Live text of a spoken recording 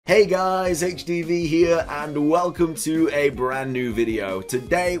Hey guys, HDvee here and welcome to a brand new video.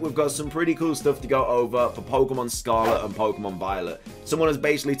 Today we've got some pretty cool stuff to go over for Pokemon Scarlet and Pokemon Violet. Someone has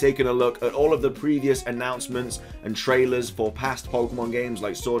basically taken a look at all of the previous announcements and trailers for past Pokemon games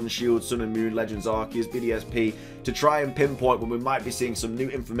like Sword and Shield, Sun and Moon, Legends Arceus, BDSP to try and pinpoint when we might be seeing some new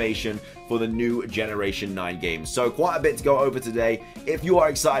information for the new Generation 9 games. So quite a bit to go over today. If you are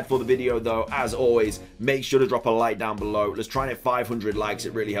excited for the video though, as always, make sure to drop a like down below. Let's try and hit 500 likes,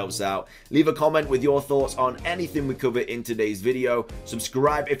 it really helps out. Leave a comment with your thoughts on anything we cover in today's video.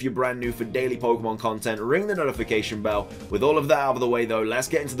 Subscribe if you're brand new for daily Pokemon content. Ring the notification bell. With all of that out of the way though, let's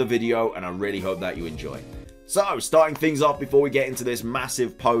get into the video and I really hope that you enjoy. So, starting things off before we get into this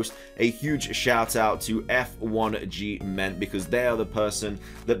massive post, a huge shout out to F1G Ment because they are the person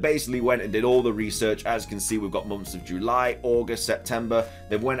that basically went and did all the research. As you can see, we've got months of July, August, September.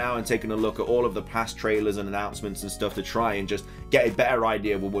 They've went out and taken a look at all of the past trailers and announcements and stuff to try and just get a better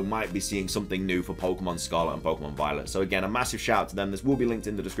idea of when we might be seeing something new for Pokemon Scarlet and Pokemon Violet. So again, a massive shout out to them. This will be linked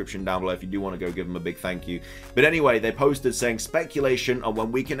in the description down below if you do want to go give them a big thank you. But anyway, they posted saying speculation on when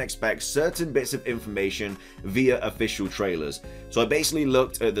we can expect certain bits of information via official trailers. So I basically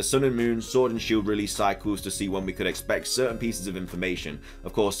looked at the Sun and Moon, Sword and Shield release cycles to see when we could expect certain pieces of information.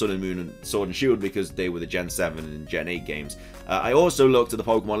 Of course, Sun and Moon and Sword and Shield because they were the Gen 7 and Gen 8 games. I also looked at the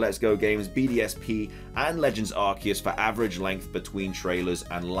Pokemon Let's Go games, BDSP and Legends Arceus for average length between trailers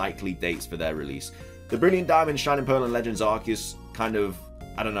and likely dates for their release. The Brilliant Diamond, Shining Pearl and Legends Arceus kind of,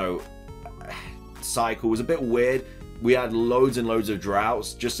 I don't know, cycle was a bit weird. We had loads and loads of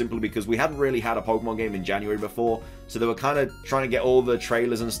droughts just simply because we hadn't really had a Pokemon game in January before. So they were kind of trying to get all the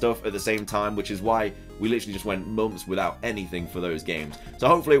trailers and stuff at the same time, which is why we literally just went months without anything for those games. So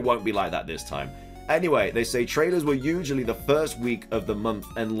hopefully it won't be like that this time. Anyway, they say trailers were usually the first week of the month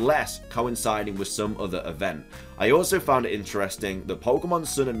unless coinciding with some other event. I also found it interesting that Pokemon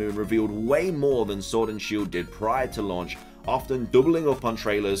Sun and Moon revealed way more than Sword and Shield did prior to launch, often doubling up on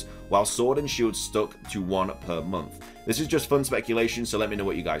trailers while Sword and Shield stuck to one per month. This is just fun speculation, so let me know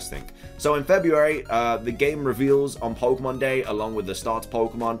what you guys think. So in February, the game reveals on Pokemon Day along with the starter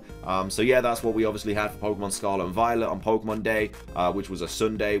Pokemon. So yeah, that's what we obviously had for Pokemon Scarlet and Violet on Pokemon Day, which was a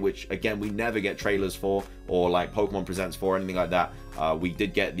Sunday, which again, we never get trailers for or like Pokemon Presents for or anything like that. We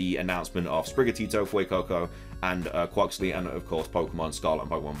did get the announcement of Sprigatito, Fuecoco, and Quaxly, and of course Pokemon Scarlet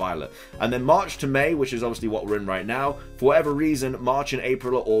and Pokemon Violet. And then March to May, which is obviously what we're in right now, for whatever reason, March and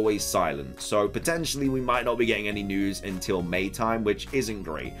April are always silent. So potentially we might not be getting any news until May time, which isn't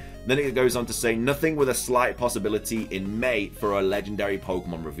great. Then it goes on to say nothing with a slight possibility in May for a legendary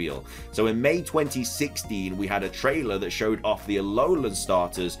Pokemon reveal. So in May 2016, we had a trailer that showed off the Alolan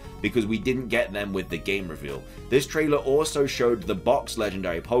starters because we didn't get them with the game reveal. This trailer also showed the box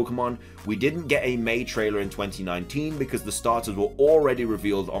legendary Pokemon. We didn't get a May trailer in 2019 because the starters were already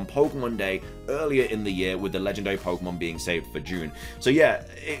revealed on Pokemon Day earlier in the year with the legendary Pokemon being saved for June. So yeah,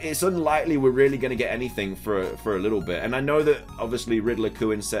 it's unlikely we're really going to get anything for a little bit. And I know that obviously Riddler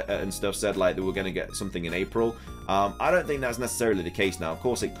and stuff said like that we're going to get something in April. I don't think that's necessarily the case now. Of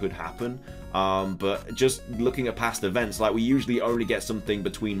course it could happen, but just looking at past events, like we usually only get something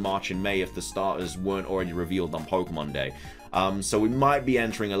between March and May if the starters weren't already revealed on Pokemon Day. So we might be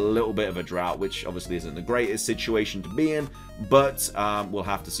entering a little bit of a drought, which obviously isn't the greatest situation to be in, but we'll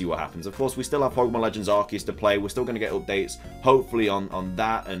have to see what happens. Of course, we still have Pokemon Legends Arceus to play. We're still going to get updates, hopefully on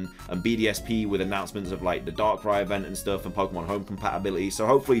that, and BDSP with announcements of like the Darkrai event and stuff, and Pokemon Home compatibility. So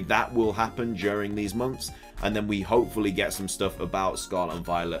hopefully that will happen during these months, and then we hopefully get some stuff about Scarlet and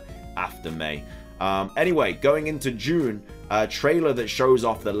Violet after May. Anyway, going into June, a trailer that shows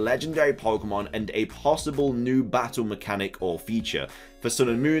off the legendary Pokemon and a possible new battle mechanic or feature. For Sun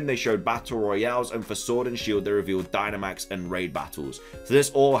and Moon, they showed Battle Royales, and for Sword and Shield, they revealed Dynamax and Raid Battles. So this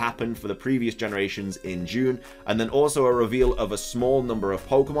all happened for the previous generations in June, and then also a reveal of a small number of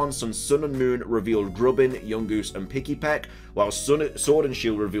Pokemon. Sun and Moon revealed Grubbin, Yungoos, and Pikipek, while Sword and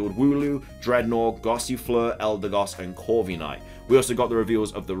Shield revealed Wooloo, Dreadnought, Gossifleur, Eldegoss, and Corviknight. We also got the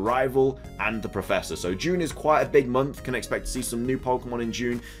reveals of the Rival and the Professor. So June is quite a big month. Can expect to see some new Pokemon in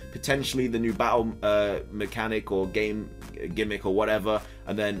June, potentially the new battle mechanic or game gimmick or whatever,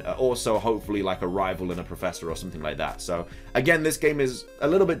 and then also hopefully like a Rival and a Professor or something like that. So again, this game is a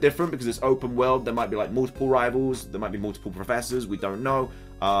little bit different because it's open world. There might be like multiple rivals, there might be multiple professors, we don't know.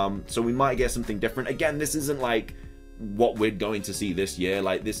 So we might get something different. Again, this isn't like what we're going to see this year.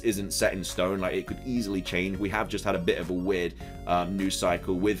 Like, this isn't set in stone. Like, it could easily change. We have just had a bit of a weird news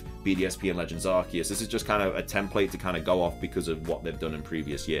cycle with BDSP and Legends Arceus. This is just kind of a template to kind of go off because of what they've done in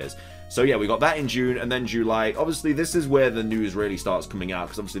previous years. So yeah, we got that in June, and then July. Obviously, this is where the news really starts coming out,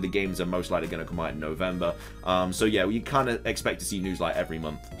 because obviously the games are most likely going to come out in November. So yeah, we kind of expect to see news like every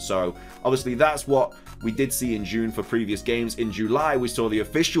month. So obviously that's what we did see in June for previous games. In July, we saw the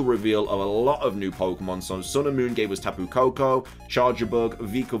official reveal of a lot of new Pokemon. So Sun and Moon gave us Tapu Koko, Charjabug,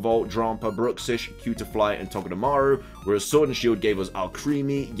 Vikavolt, Drampa, Bruxish, Cutiefly, and Togedemaru, whereas Sword and Shield gave us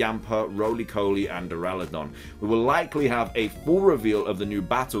Alcremie, Yamper, Roly-Coly, and Duraludon. We will likely have a full reveal of the new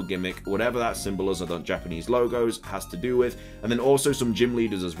battle gimmick, whatever that symbol is, or the Japanese logos has to do with, and then also some gym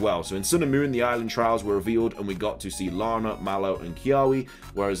leaders as well. So in Sun and Moon, the island trials were revealed, and we got to see Lana, Mallow, and Kiawe,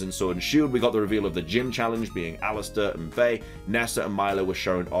 whereas in Sword and Shield, we got the reveal of the gym challenge, being Alistair and Faye. Nessa and Milo were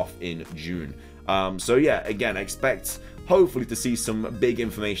shown off in June. So yeah, again, expect hopefully to see some big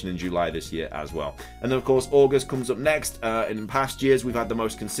information in July this year as well. And then of course August comes up next. In past years we've had the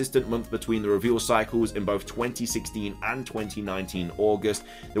most consistent month between the reveal cycles in both 2016 and 2019 August.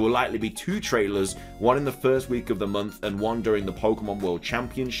 There will likely be 2 trailers, one in the first week of the month and one during the Pokemon World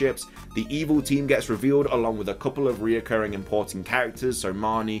Championships. The Evil team gets revealed along with a couple of reoccurring important characters, so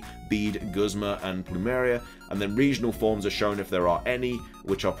Marnie, Bede, Guzma, and Plumeria. And then regional forms are shown if there are any,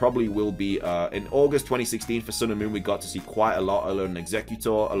 which are probably will be in August 2016 for Sun and Moon. We got to see quite a lot. Alolan Executor,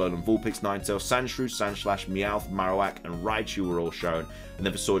 Alolan Vulpix, Ninetale, Sandshrew, Sandslash, Meowth, Marowak, and Raichu were all shown. And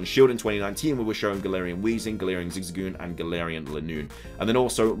then for Sword and Shield in 2019, we were showing Galarian Weezing, Galarian Zigzagoon, and Galarian Lanoon. And then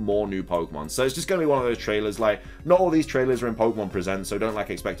also more new Pokemon. So it's just going to be one of those trailers. Like, not all these trailers are in Pokemon Presents, so don't like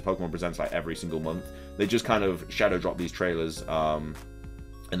expect a Pokemon Presents like every single month. They just kind of shadow drop these trailers.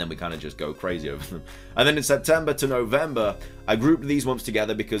 And then we kind of just go crazy over them. And then in September to November, I grouped these months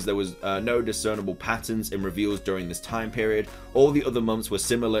together because there was no discernible patterns in reveals during this time period. All the other months were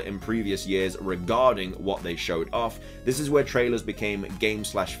similar in previous years regarding what they showed off. This is where trailers became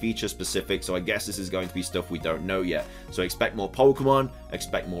game/feature specific, so I guess this is going to be stuff we don't know yet. So expect more Pokemon,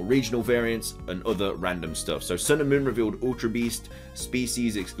 expect more regional variants, and other random stuff. So Sun and Moon revealed Ultra Beast,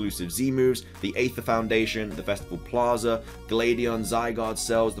 species exclusive Z moves, the Aether Foundation, the Festival Plaza, Gladion, Zygarde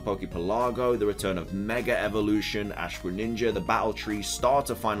Cells, the Pokepelago, the return of Mega Evolution, Ash Greninja, the Battle Tree,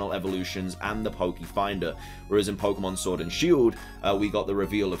 Starter Final Evolutions, and the Poke Finder. Whereas in Pokemon Sword and Shield, we got the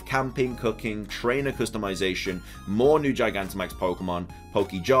reveal of camping, cooking, trainer customization, more new Gigantamax Pokemon,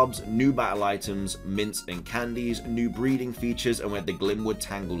 Pokejobs, new battle items, mints and candies, new breeding features, and we had the Glimwood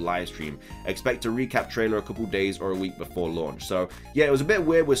Tangle livestream. Expect a recap trailer a couple days or a week before launch. So yeah, it was a bit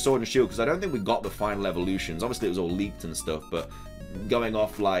weird with Sword and Shield because I don't think we got the final evolutions. Obviously it was all leaked and stuff, but going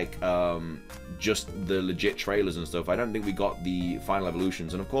off like just the legit trailers and stuff, I don't think we got the final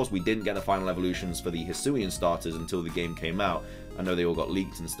evolutions. And of course we didn't get the final evolutions for the Hisuian starters until the game came out. I know they all got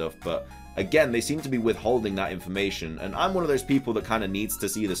leaked and stuff, but again, they seem to be withholding that information, and I'm one of those people that kind of needs to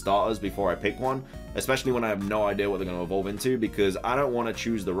see the starters before I pick one, especially when I have no idea what they're going to evolve into, because I don't want to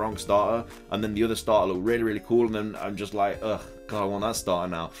choose the wrong starter and then the other starter look really, really cool, and then I'm just like, ugh, God, I want that starter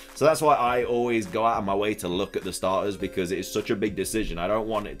now. So that's why I always go out of my way to look at the starters, because it is such a big decision. I don't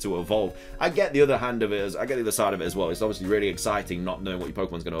want it to evolve. I get the other hand of it, I get the other side of it as well. It's obviously really exciting not knowing what your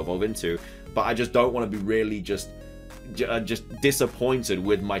Pokemon's going to evolve into, but I just don't want to be really just disappointed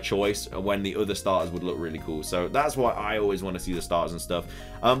with my choice when the other starters would look really cool. So that's why I always want to see the starters and stuff.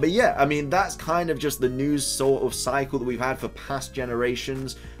 But yeah, I mean, that's kind of just the news sort of cycle that we've had for past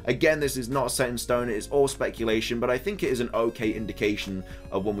generations. Again, this is not set in stone, it is all speculation, but I think it is an okay indication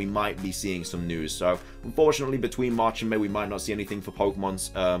of when we might be seeing some news. So unfortunately, between March and May, we might not see anything for Pokemon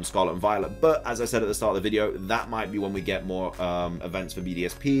Scarlet and Violet, but as I said at the start of the video, that might be when we get more events for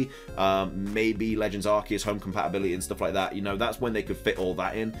BDSP, maybe Legends Arceus home compatibility and stuff like that. You know, that's when they could fit all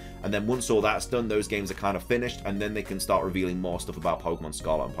that in, and then once all that's done, those games are kind of finished, and then they can start revealing more stuff about Pokemon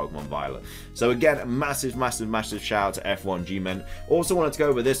Scarlet and Pokemon Violet. So again, a massive shout out to F1G-Men. Also wanted to go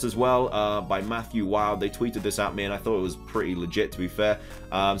over this as well by Matthew Wild. They tweeted this at me and I thought it was pretty legit, to be fair.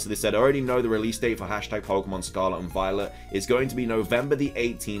 So they said, I already know the release date for hashtag Pokemon Scarlet and Violet is going to be November the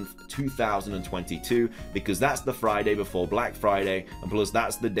 18th, 2022, because that's the Friday before Black Friday, and plus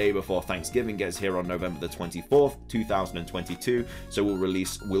that's the day before Thanksgiving gets here on November the 24th, 2022, so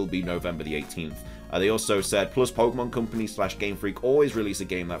release will be November the 18th. They also said, plus Pokemon Company / Game Freak always release a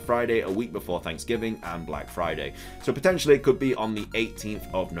game that Friday, a week before Thanksgiving and Black Friday. So potentially it could be on the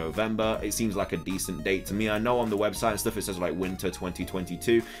 18th of November. It seems like a decent date to me. I know on the website and stuff it says like winter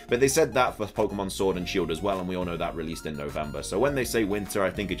 2022, but they said that for Pokemon Sword and Shield as well, and we all know that released in November. So when they say winter, I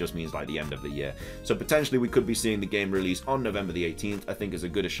think it just means like the end of the year. So potentially we could be seeing the game release on November the 18th. I think is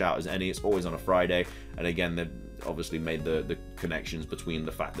as good a shout as any. It's always on a Friday, and again, they've obviously made the connections between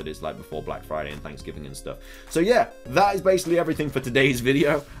the fact that it's like before Black Friday and Thanksgiving and stuff. So yeah, that is basically everything for today's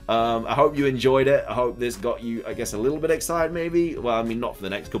video. I hope you enjoyed it. I hope this got you, I guess, a little bit excited maybe. Well, I mean, not for the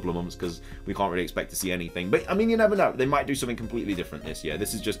next couple of months because we can't really expect to see anything, but I mean, you never know. They might do something completely different this year.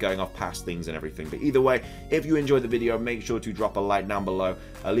 This is just going off past things and everything. But either way, if you enjoyed the video, make sure to drop a like down below,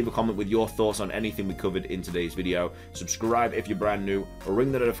 leave a comment with your thoughts on anything we covered in today's video, subscribe if you're brand new, or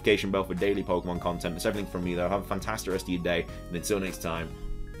ring the notification bell for daily Pokemon content. That's everything from me though. Have a fantastic rest of your day, and until next time,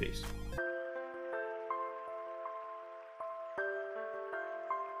 peace.